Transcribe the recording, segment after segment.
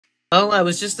Oh, I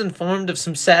was just informed of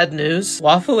some sad news.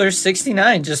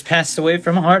 Waffler69 just passed away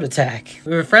from a heart attack.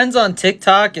 We were friends on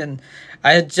TikTok and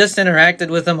I had just interacted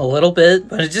with him a little bit,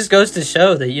 but it just goes to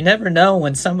show that you never know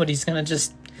when somebody's gonna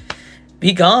just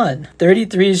be gone.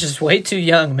 33 is just way too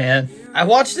young, man. I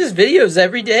watched his videos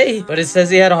every day, but it says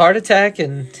he had a heart attack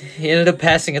and he ended up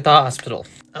passing at the hospital.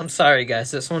 I'm sorry,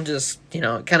 guys. This one just, it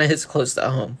kind of hits close to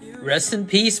home. Rest in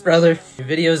peace, brother. Your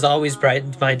videos always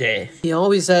brightened my day. He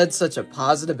always had such a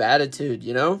positive attitude,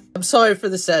 I'm sorry for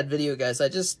the sad video, guys. I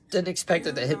just didn't expect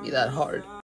it to hit me that hard.